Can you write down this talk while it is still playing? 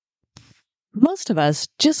Most of us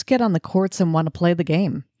just get on the courts and want to play the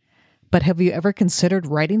game. But have you ever considered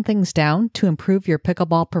writing things down to improve your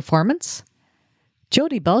pickleball performance?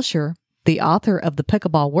 Jody Belcher, the author of the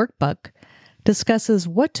Pickleball Workbook, discusses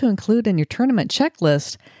what to include in your tournament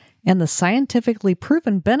checklist and the scientifically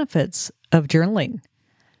proven benefits of journaling.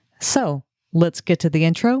 So, let's get to the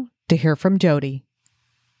intro to hear from Jody.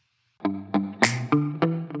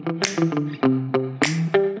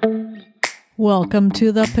 Welcome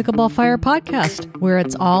to the Pickleball Fire Podcast, where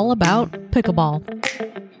it's all about pickleball.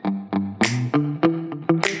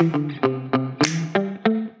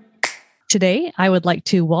 Today, I would like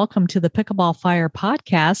to welcome to the Pickleball Fire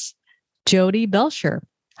Podcast, Jody Belcher.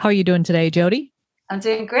 How are you doing today, Jody? I'm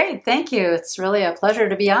doing great. Thank you. It's really a pleasure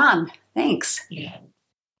to be on. Thanks.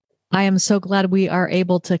 I am so glad we are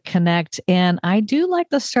able to connect. And I do like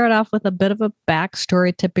to start off with a bit of a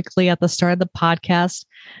backstory, typically at the start of the podcast.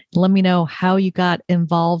 Let me know how you got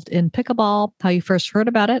involved in pickleball, how you first heard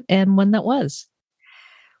about it, and when that was.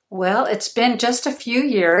 Well, it's been just a few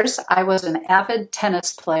years. I was an avid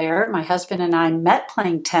tennis player. My husband and I met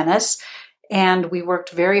playing tennis, and we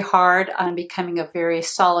worked very hard on becoming a very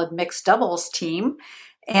solid mixed doubles team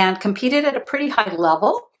and competed at a pretty high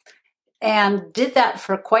level. And did that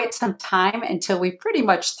for quite some time until we pretty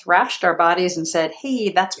much thrashed our bodies and said, hey,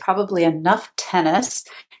 that's probably enough tennis,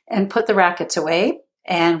 and put the rackets away.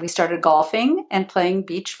 And we started golfing and playing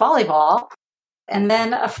beach volleyball. And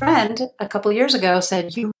then a friend a couple years ago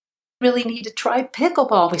said, you really need to try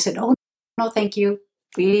pickleball. We said, oh, no, thank you.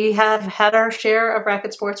 We have had our share of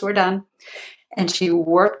racket sports. We're done. And she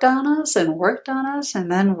worked on us and worked on us.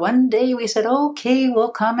 And then one day we said, okay,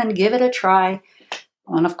 we'll come and give it a try.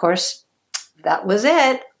 And of course, that was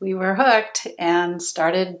it. We were hooked and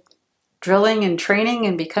started drilling and training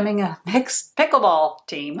and becoming a mixed pickleball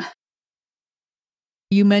team.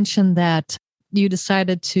 You mentioned that you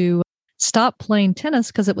decided to stop playing tennis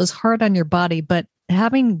because it was hard on your body, but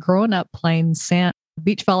having grown up playing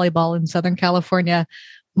beach volleyball in Southern California,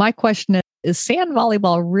 my question is sand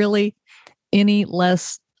volleyball really any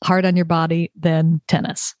less hard on your body than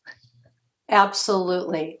tennis?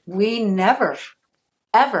 Absolutely. We never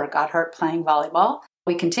ever got hurt playing volleyball.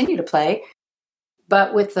 We continue to play,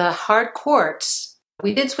 but with the hard courts,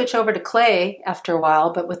 we did switch over to clay after a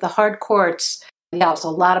while, but with the hard courts, it was a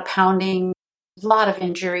lot of pounding, a lot of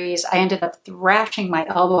injuries. I ended up thrashing my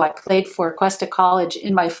elbow. I played for Cuesta College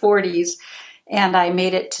in my 40s, and I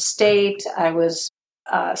made it to state. I was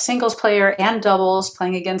a singles player and doubles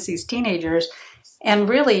playing against these teenagers, and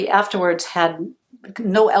really afterwards had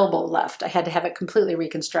no elbow left. I had to have it completely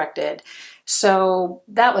reconstructed. So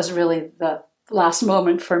that was really the last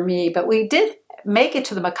moment for me. But we did make it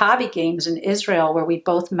to the Maccabi Games in Israel where we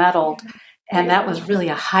both medaled. And that was really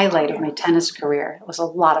a highlight of my tennis career. It was a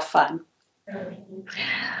lot of fun.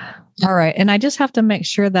 All right. And I just have to make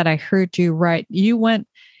sure that I heard you right. You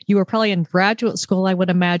were probably in graduate school, I would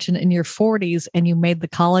imagine, in your 40s, and you made the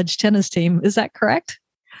college tennis team. Is that correct?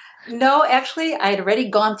 No, actually, I had already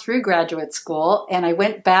gone through graduate school, and I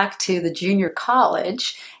went back to the junior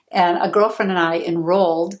college, and a girlfriend and I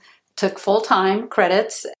enrolled, took full-time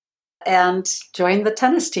credits, and joined the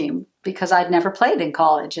tennis team because I'd never played in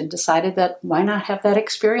college and decided that why not have that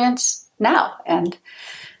experience now? And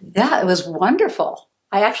yeah, it was wonderful.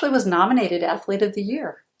 I actually was nominated Athlete of the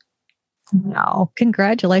Year. Wow.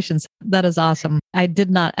 Congratulations. That is awesome. I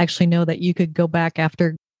did not actually know that you could go back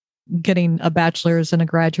after getting a bachelor's and a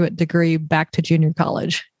graduate degree back to junior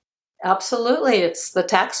college. Absolutely. It's the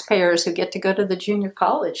taxpayers who get to go to the junior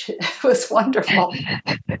college. It was wonderful.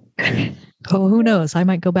 Oh, who knows? I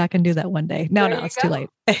might go back and do that one day. No, it's too late.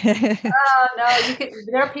 No,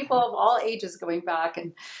 there are people of all ages going back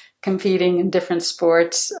and competing in different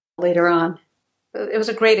sports later on. It was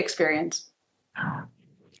a great experience.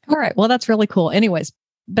 All right. Well, that's really cool. Anyways,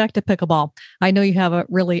 back to pickleball. I know you have a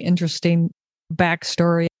really interesting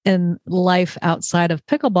backstory in life outside of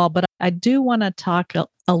pickleball, but I do want to talk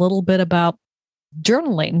a little bit about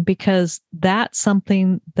journaling because that's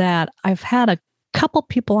something that I've had a couple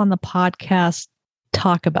people on the podcast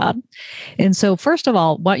talk about. And so first of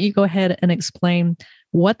all, why don't you go ahead and explain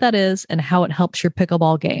what that is and how it helps your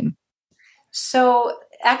pickleball game? So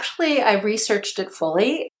actually, I researched it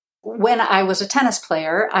fully. When I was a tennis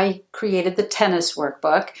player, I created the tennis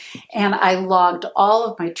workbook and I logged all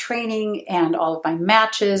of my training and all of my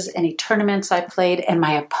matches, any tournaments I played, and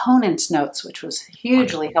my opponent's notes, which was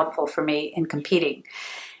hugely helpful for me in competing.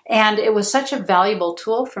 And it was such a valuable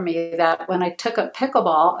tool for me that when I took up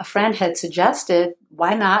pickleball, a friend had suggested,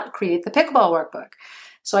 why not create the pickleball workbook?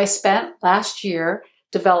 So I spent last year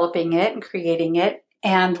developing it and creating it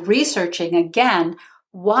and researching again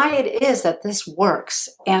why it is that this works.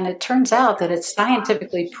 And it turns out that it's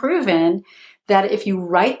scientifically proven that if you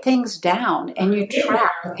write things down and you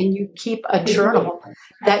track and you keep a journal,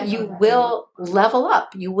 that you will level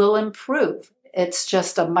up, you will improve. It's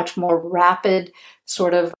just a much more rapid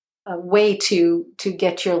sort of way to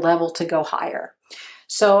get your level to go higher.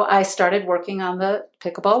 So I started working on the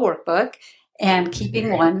pickleball workbook and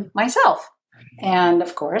keeping one myself. And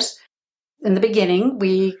of course, in the beginning,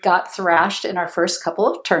 we got thrashed in our first couple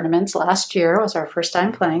of tournaments. Last year was our first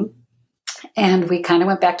time playing. And we kind of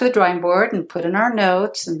went back to the drawing board and put in our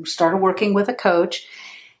notes and started working with a coach.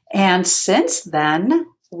 And since then,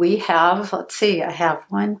 we have, let's see, I have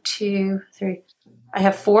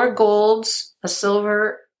 4 golds, a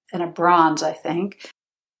silver, and a bronze, I think,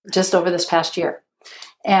 just over this past year.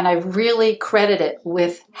 And I really credit it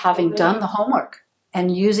with having done the homework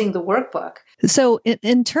and using the workbook. So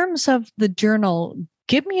in terms of the journal,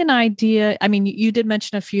 give me an idea. I mean, you did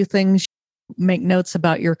mention a few things. Make notes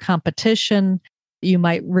about your competition. You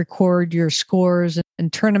might record your scores in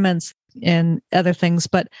tournaments and other things.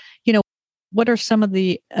 But, what are some of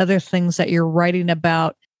the other things that you're writing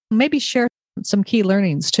about? Maybe share some key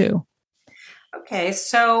learnings too. Okay,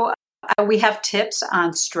 so we have tips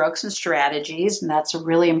on strokes and strategies, and that's a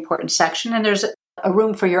really important section. And there's a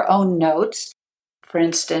room for your own notes. For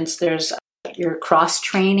instance, there's your cross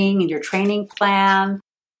training and your training plan,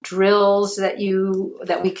 drills that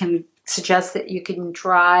we can suggest that you can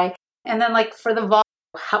try. And then like for the volley,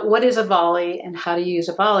 what is a volley and how to use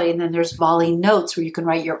a volley? And then there's volley notes where you can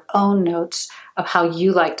write your own notes of how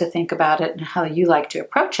you like to think about it and how you like to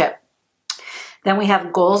approach it. Then we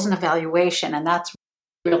have goals and evaluation, and that's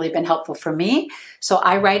really been helpful for me. So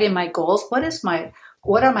I write in my goals, what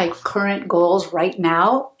are my current goals right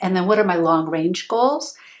now? And then what are my long range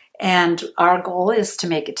goals? And our goal is to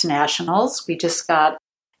make it to nationals. We just got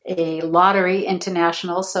a lottery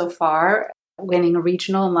international so far, winning a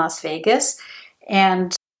regional in Las Vegas.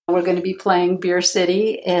 And we're going to be playing Beer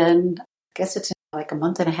City in, I guess it's like a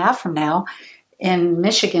month and a half from now, in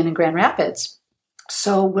Michigan in Grand Rapids.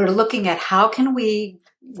 So we're looking at how can we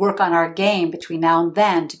work on our game between now and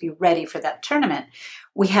then to be ready for that tournament.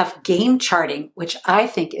 We have game charting, which I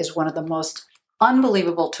think is one of the most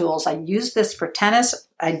unbelievable tools. I use this for tennis.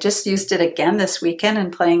 I just used it again this weekend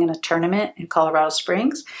and playing in a tournament in Colorado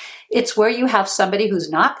Springs. It's where you have somebody who's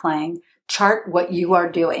not playing chart what you are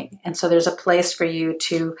doing. And so there's a place for you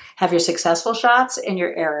to have your successful shots and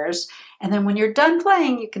your errors. And then when you're done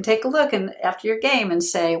playing, you can take a look and after your game and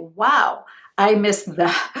say, wow, I missed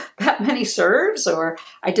that many serves, or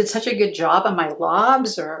I did such a good job on my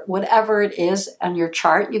lobs, or whatever it is on your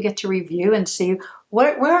chart. You get to review and see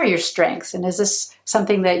where are your strengths, and is this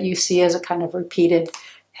something that you see as a kind of repeated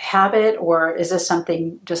habit, or is this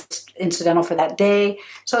something just incidental for that day?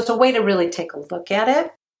 So it's a way to really take a look at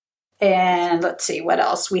it. And let's see, what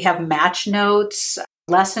else? We have match notes,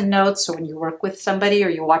 lesson notes, so when you work with somebody or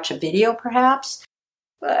you watch a video perhaps.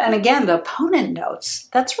 And again, the opponent notes,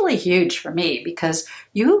 that's really huge for me because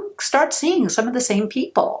you start seeing some of the same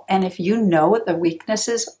people. And if you know what the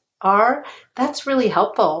weaknesses are, that's really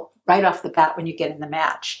helpful right off the bat when you get in the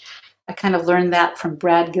match. I kind of learned that from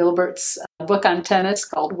Brad Gilbert's book on tennis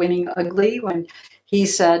called Winning Ugly, when he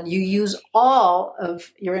said you use all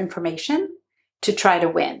of your information to try to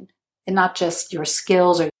win, and not just your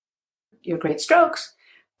skills or your great strokes,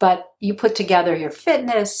 but you put together your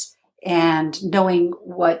fitness and knowing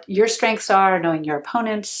what your strengths are, knowing your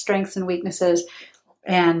opponent's strengths and weaknesses,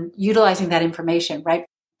 and utilizing that information right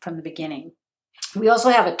from the beginning. We also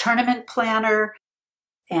have a tournament planner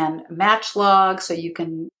and match log so you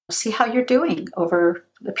can see how you're doing over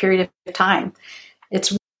the period of time.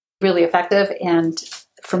 It's really effective, and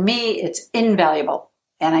for me, it's invaluable.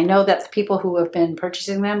 And I know that the people who have been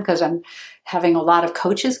purchasing them, because I'm having a lot of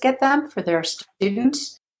coaches get them for their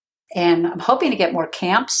students, and I'm hoping to get more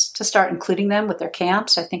camps to start including them with their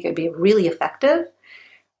camps. I think it'd be really effective,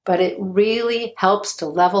 but it really helps to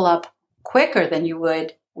level up quicker than you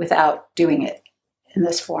would without doing it in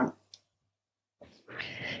this form.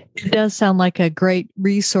 It does sound like a great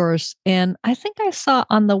resource. And I think I saw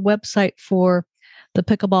on the website for the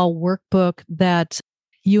pickleball workbook that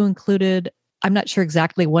you included, I'm not sure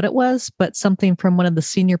exactly what it was, but something from one of the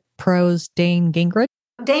senior pros, Dane Gingrich.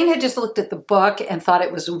 Dane had just looked at the book and thought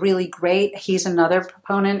it was really great. He's another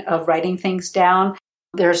proponent of writing things down.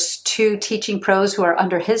 There's 2 teaching pros who are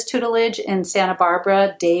under his tutelage in Santa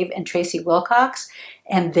Barbara, Dave and Tracy Wilcox,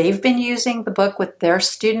 and they've been using the book with their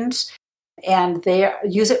students, and they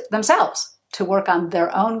use it themselves to work on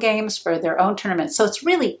their own games for their own tournaments. So it's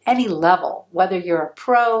really any level, whether you're a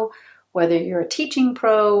pro, whether you're a teaching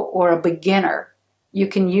pro or a beginner. you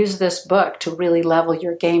can use this book to really level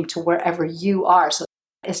your game to wherever you are. So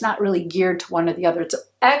it's not really geared to one or the other. It's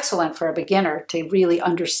excellent for a beginner to really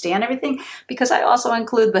understand everything, because I also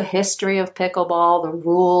include the history of pickleball, the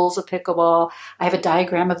rules of pickleball. I have a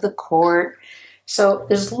diagram of the court. So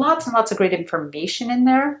there's lots and lots of great information in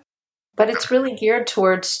there, but it's really geared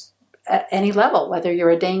towards any level, whether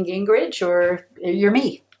you're a Dane Gingrich or you're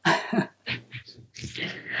me. All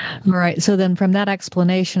right. So then from that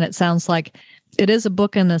explanation, it sounds like it is a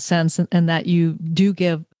book in a sense, and that you do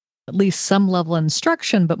give at least some level of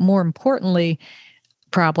instruction, but more importantly,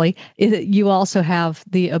 probably, you also have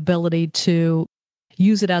the ability to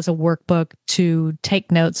use it as a workbook to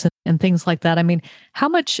take notes and things like that. I mean, how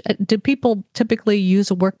much do people typically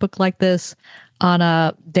use a workbook like this on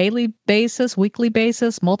a daily basis, weekly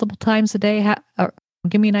basis, multiple times a day?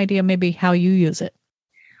 Give me an idea maybe how you use it.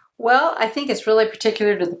 Well, I think it's really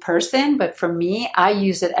particular to the person, but for me, I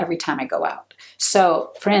use it every time I go out.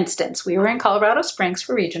 So, for instance, we were in Colorado Springs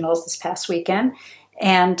for regionals this past weekend,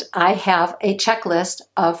 and I have a checklist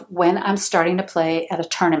of when I'm starting to play at a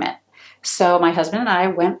tournament. So my husband and I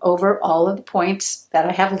went over all of the points that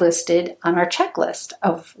I have listed on our checklist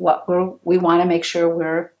of what we want to make sure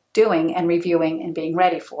we're doing and reviewing and being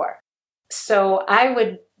ready for. So I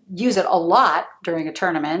would use it a lot during a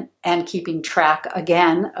tournament and keeping track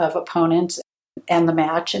again of opponents and the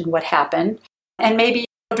match and what happened. And maybe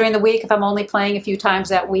during the week, if I'm only playing a few times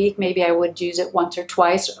that week, maybe I would use it once or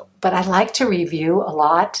twice. But I like to review a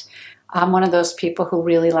lot. I'm one of those people who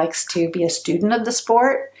really likes to be a student of the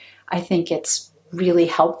sport. I think it's really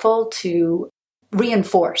helpful to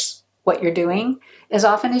reinforce what you're doing as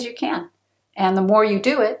often as you can. And the more you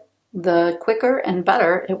do it, the quicker and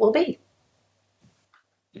better it will be.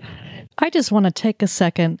 I just want to take a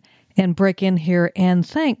second and break in here and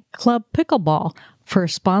thank Club Pickleball for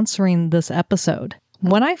sponsoring this episode.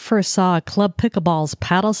 When I first saw Club Pickleball's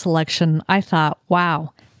paddle selection, I thought,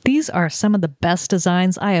 wow, these are some of the best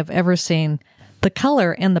designs I have ever seen. The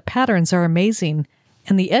color and the patterns are amazing,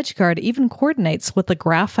 and the edge guard even coordinates with the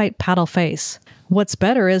graphite paddle face. What's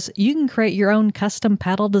better is you can create your own custom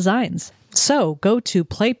paddle designs. So go to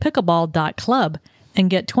playpickleball.club and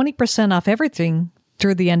get 20% off everything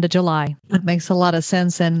through the end of July. That makes a lot of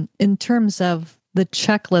sense. And in terms of the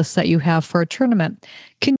checklist that you have for a tournament,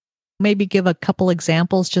 can you maybe give a couple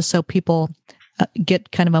examples just so people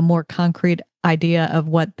get kind of a more concrete idea of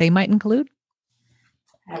what they might include?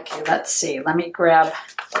 Okay, let's see. Let me grab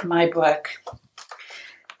my book.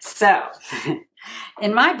 So,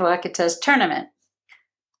 in my book, it says tournament.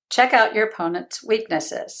 Check out your opponent's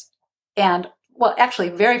weaknesses. And, well, actually,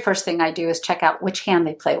 very first thing I do is check out which hand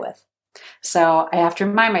they play with. So I have to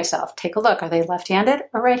remind myself, take a look. Are they left-handed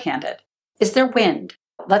or right-handed? Is there wind?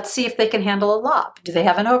 Let's see if they can handle a lob. Do they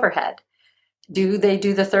have an overhead? Do they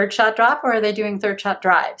do the third shot drop, or are they doing third shot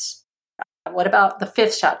drives? What about the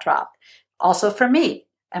fifth shot drop? Also for me,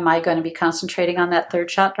 am I going to be concentrating on that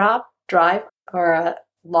third shot drop, drive, or a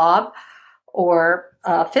lob, or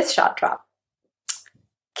a fifth shot drop?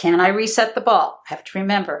 Can I reset the ball? I have to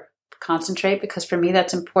remember, concentrate, because for me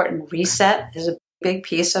that's important. Reset is a big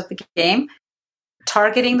piece of the game.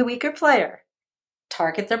 Targeting the weaker player.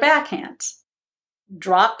 Target their backhands.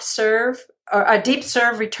 Drop serve, or a deep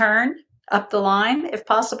serve return up the line if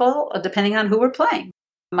possible, depending on who we're playing.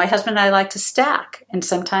 My husband and I like to stack, and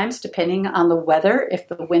sometimes, depending on the weather, if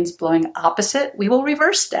the wind's blowing opposite, we will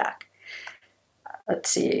reverse stack. Let's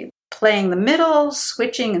see, playing the middle,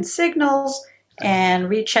 switching and signals, and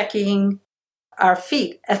rechecking our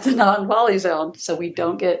feet at the non-volley zone so we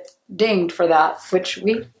don't get dinged for that, which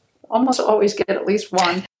we almost always get at least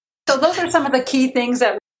one. So those are some of the key things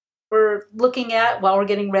that we're looking at while we're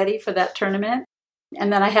getting ready for that tournament.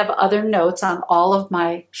 And then I have other notes on all of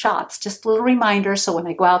my shots, just little reminders. So when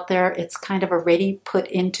I go out there, it's kind of already put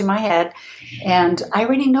into my head and I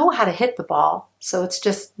already know how to hit the ball. So it's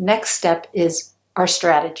just next step is our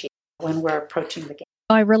strategy when we're approaching the game.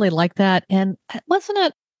 I really like that. And wasn't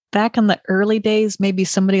it back in the early days, maybe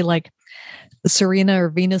somebody like Serena or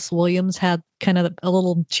Venus Williams had kind of a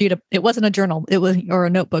little sheet of, it wasn't a journal, it was, or a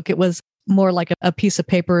notebook. It was more like a piece of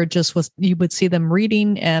paper. Just was, you would see them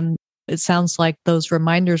reading, and it sounds like those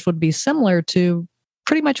reminders would be similar to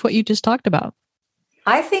pretty much what you just talked about.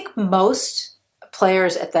 I think most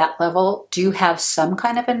players at that level do have some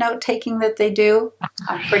kind of a note taking that they do.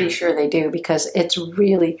 I'm pretty sure they do, because it's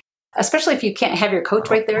really, especially if you can't have your coach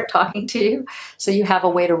right there talking to you, so you have a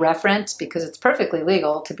way to reference, because it's perfectly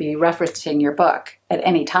legal to be referencing your book at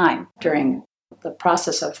any time during the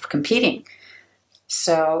process of competing.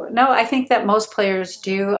 So, no, I think that most players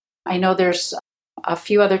do. I know there's a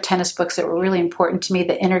few other tennis books that were really important to me.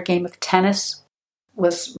 The Inner Game of Tennis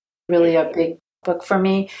was really a big book for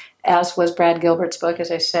me, as was Brad Gilbert's book,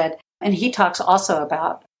 as I said. And he talks also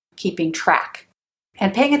about keeping track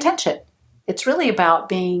and paying attention. It's really about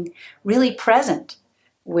being really present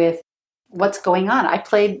with what's going on. I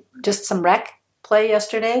played just some rec play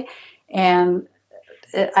yesterday, and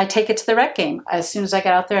I take it to the rec game. As soon as I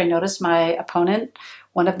got out there, I noticed my opponent,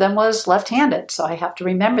 one of them was left-handed. So I have to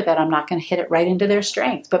remember that I'm not going to hit it right into their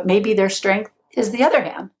strength. But maybe their strength is the other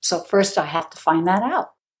hand. So first I have to find that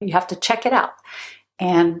out. You have to check it out.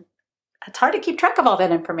 And it's hard to keep track of all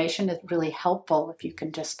that information. It's really helpful if you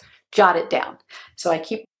can just jot it down. So I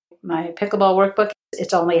keep my pickleball workbook.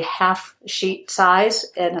 It's only half sheet size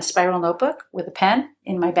in a spiral notebook with a pen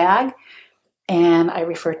in my bag. And I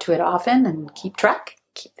refer to it often and keep track,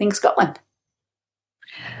 keep things going.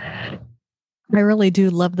 I really do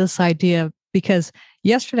love this idea because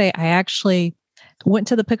yesterday I actually went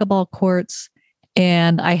to the pickleball courts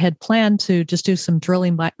and I had planned to just do some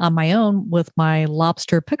drilling on my own with my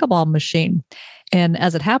lobster pickleball machine. And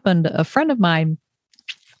as it happened, a friend of mine,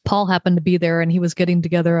 Paul, happened to be there and he was getting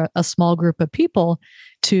together a small group of people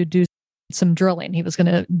to do some drilling. He was going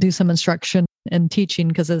to do some instruction and teaching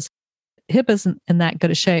because his hip isn't in that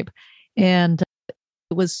good a shape. And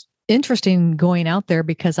it was interesting going out there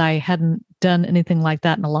because I hadn't done anything like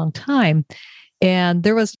that in a long time. And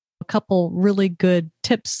there was a couple really good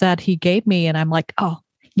tips that he gave me. And I'm like, oh,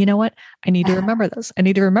 you know what? I need to remember this. I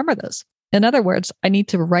need to remember this. In other words, I need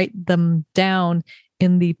to write them down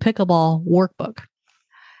in the pickleball workbook.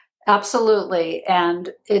 Absolutely.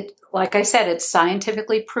 And it, like I said, it's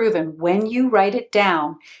scientifically proven. When you write it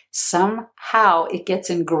down, somehow it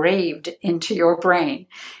gets engraved into your brain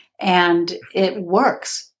and it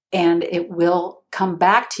works and it will come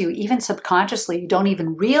back to you even subconsciously. You don't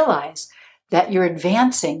even realize that you're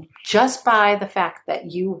advancing just by the fact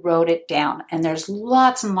that you wrote it down. And there's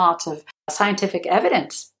lots and lots of scientific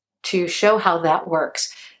evidence to show how that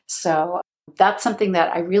works. So that's something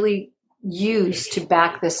that I really use to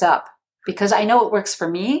back this up because I know it works for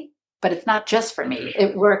me, but it's not just for me.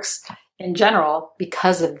 It works in general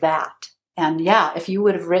because of that. And yeah, if you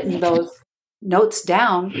would have written those notes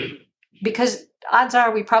down, because odds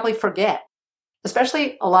are we probably forget,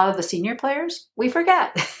 especially a lot of the senior players, we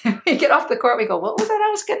forget. We get off the court, we go, what was that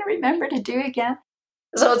I was going to remember to do again?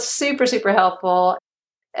 So it's super, super helpful.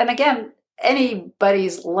 And again,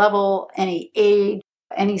 anybody's level, any age,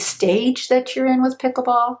 any stage that you're in with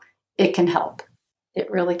pickleball, it can help. It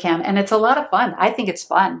really can. And it's a lot of fun. I think it's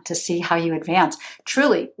fun to see how you advance.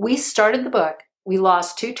 Truly, we started the book. We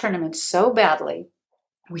lost 2 tournaments so badly.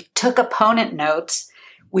 We took opponent notes.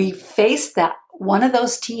 We faced that one of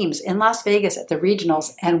those teams in Las Vegas at the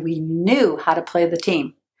regionals, and we knew how to play the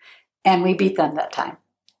team. And we beat them that time.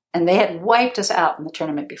 And they had wiped us out in the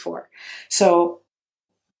tournament before. So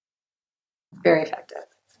very effective.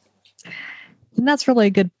 And that's really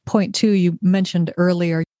a good point too. You mentioned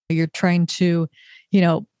earlier, you're trying to,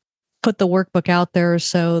 put the workbook out there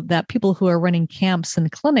so that people who are running camps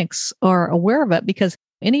and clinics are aware of it. Because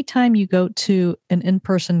anytime you go to an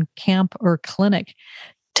in-person camp or clinic,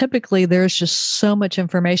 typically there's just so much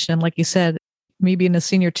information. And like you said, me being a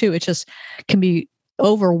senior too, it just can be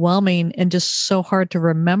overwhelming and just so hard to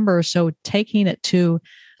remember. So taking it to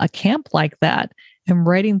a camp like that and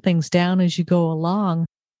writing things down as you go along,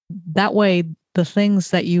 that way the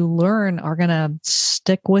things that you learn are going to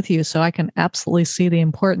stick with you. So I can absolutely see the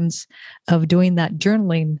importance of doing that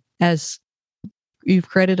journaling, as you've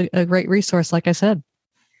created a great resource, like I said.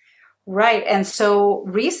 Right. And so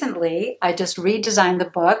recently, I just redesigned the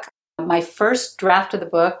book. My first draft of the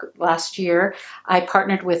book last year, I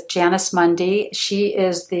partnered with Janice Mundy. She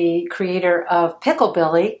is the creator of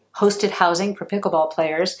Picklebilly, hosted housing for pickleball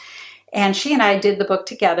players. And she and I did the book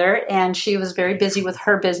together, and she was very busy with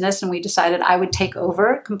her business, and we decided I would take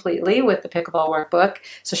over completely with the pickleball workbook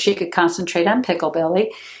so she could concentrate on Picklebilly.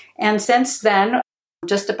 And since then, I'm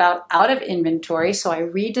just about out of inventory, so I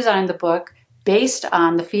redesigned the book based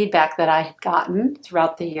on the feedback that I had gotten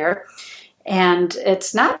throughout the year. And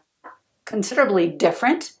it's not considerably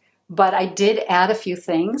different, but I did add a few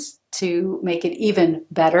things to make it even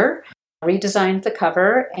better. I redesigned the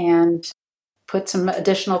cover and put some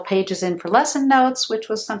additional pages in for lesson notes, which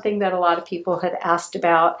was something that a lot of people had asked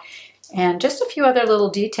about, and just a few other little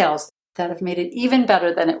details that have made it even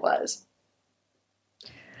better than it was.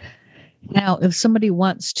 Now, if somebody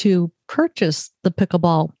wants to purchase the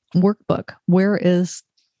pickleball workbook, where is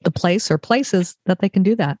the place or places that they can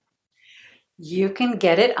do that? You can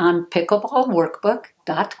get it on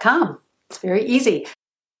pickleballworkbook.com. It's very easy.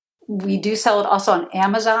 We do sell it also on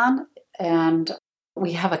Amazon, and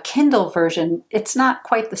we have a Kindle version. It's not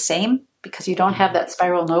quite the same because you don't have that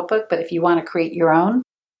spiral notebook, but if you want to create your own,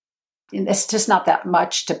 it's just not that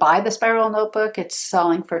much to buy the spiral notebook. It's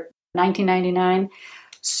selling for $19.99.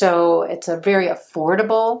 So it's a very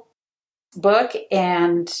affordable book,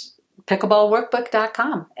 and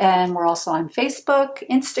pickleballworkbook.com. And we're also on Facebook,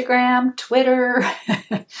 Instagram, Twitter,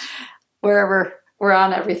 wherever. We're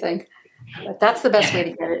on everything. But that's the best way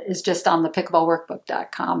to get it, is just on the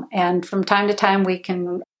pickleballworkbook.com. And from time to time, we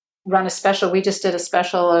can run a special. We just did a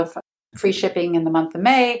special of free shipping in the month of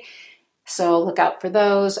May. So look out for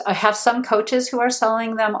those. I have some coaches who are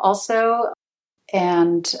selling them also.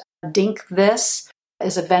 And Dink This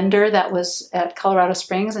is a vendor that was at Colorado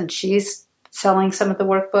Springs, and she's selling some of the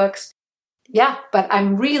workbooks. Yeah, but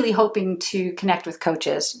I'm really hoping to connect with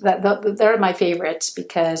coaches. They're my favorites,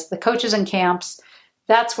 because the coaches in camps,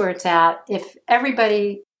 that's where it's at. If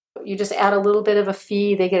everybody, you just add a little bit of a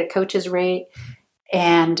fee, they get a coach's rate,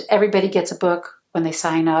 and everybody gets a book when they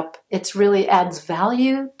sign up. It really adds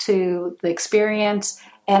value to the experience,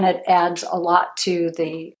 and it adds a lot to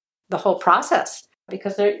the whole process,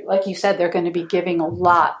 because they're, like you said, they're going to be giving a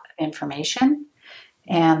lot of information,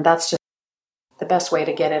 and that's just the best way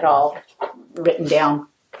to get it all written down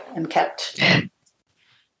and kept.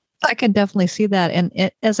 I can definitely see that.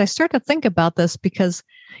 And as I start to think about this, because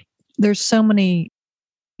there's so many,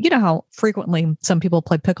 you know how frequently some people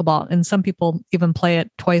play pickleball, and some people even play it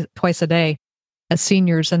twice a day as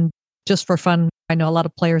seniors and just for fun. I know a lot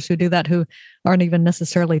of players who do that who aren't even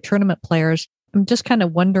necessarily tournament players. I'm just kind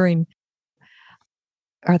of wondering,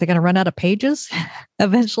 are they going to run out of pages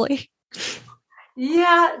eventually?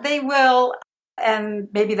 Yeah, they will. And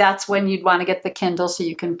maybe that's when you'd want to get the Kindle so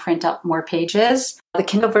you can print up more pages. The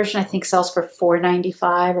Kindle version, I think, sells for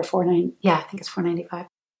 $4.95 or $4.90. Yeah, I think it's $4.95.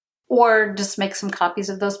 Or just make some copies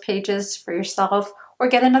of those pages for yourself, or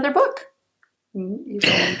get another book. You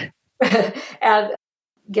can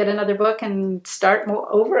get another book and start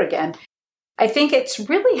over again. I think it's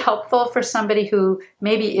really helpful for somebody who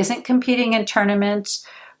maybe isn't competing in tournaments,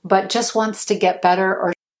 but just wants to get better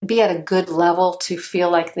or be at a good level to feel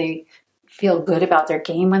like they feel good about their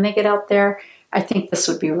game when they get out there. I think this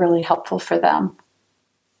would be really helpful for them.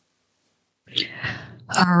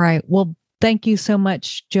 All right. Well, thank you so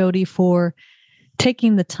much, Jody, for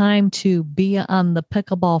taking the time to be on the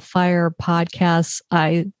Pickleball Fire podcast.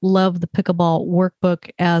 I love the Pickleball Workbook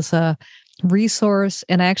as a resource,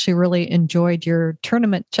 and I actually really enjoyed your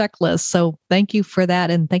tournament checklist. So thank you for that.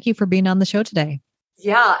 And thank you for being on the show today.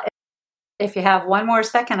 Yeah. If you have one more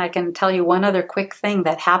second, I can tell you one other quick thing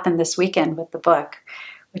that happened this weekend with the book,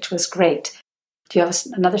 which was great. Do you have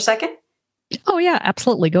another second? Oh, yeah,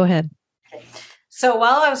 absolutely. Go ahead. Okay. So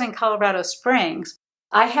while I was in Colorado Springs,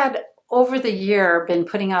 I had over the year been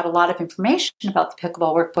putting out a lot of information about the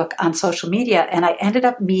Pickleball Workbook on social media, and I ended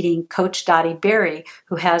up meeting Coach Dottie Berry,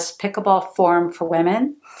 who has Pickleball Forum for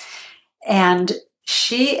Women. And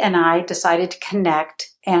she and I decided to connect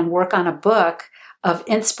and work on a book of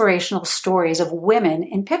inspirational stories of women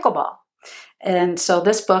in pickleball. And so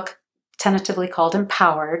this book, tentatively called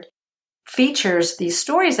Empowered, features these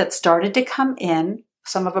stories that started to come in.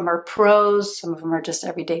 Some of them are pros, some of them are just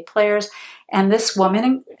everyday players. And this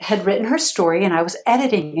woman had written her story, and I was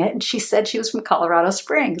editing it, and she said she was from Colorado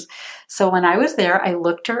Springs. So when I was there, I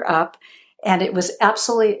looked her up, and it was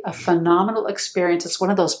absolutely a phenomenal experience. It's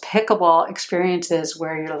one of those pickleball experiences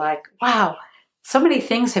where you're like, wow, so many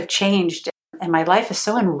things have changed, and my life is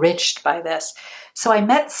so enriched by this. So I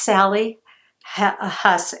met Sally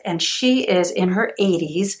Huss, and she is in her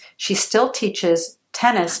 80s. She still teaches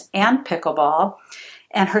tennis and pickleball,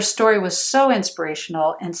 and her story was so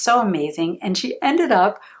inspirational and so amazing, and she ended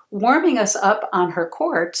up warming us up on her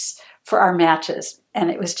courts for our matches.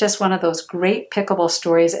 And it was just one of those great pickleball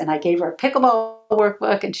stories, and I gave her a pickleball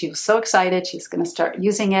workbook, and she was so excited. She's going to start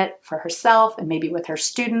using it for herself and maybe with her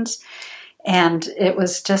students. And it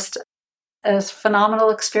was just a phenomenal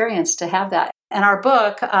experience to have that. And our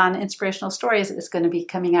book on inspirational stories is going to be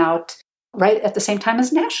coming out right at the same time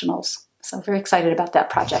as Nationals. So I'm very excited about that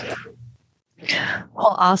project.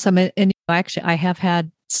 Well, awesome. And actually, I have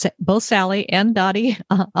had both Sally and Dottie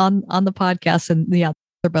on the podcast, and yeah,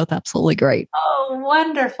 they're both absolutely great. Oh,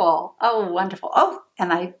 wonderful. Oh, wonderful. Oh,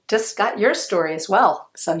 and I just got your story as well.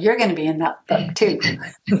 So you're going to be in that book too.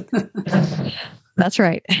 That's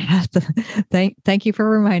right. Thank you for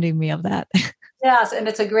reminding me of that. Yes, and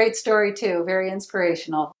it's a great story too. Very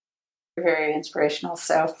inspirational. Very inspirational.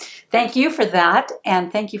 So thank you for that.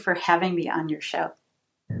 And thank you for having me on your show.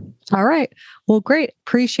 All right. Well, great.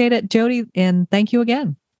 Appreciate it, Jody. And thank you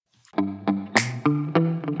again.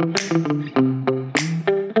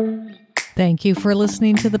 Thank you for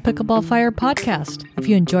listening to the Pickleball Fire podcast. If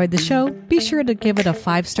you enjoyed the show, be sure to give it a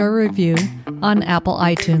 5-star review on Apple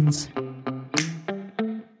iTunes.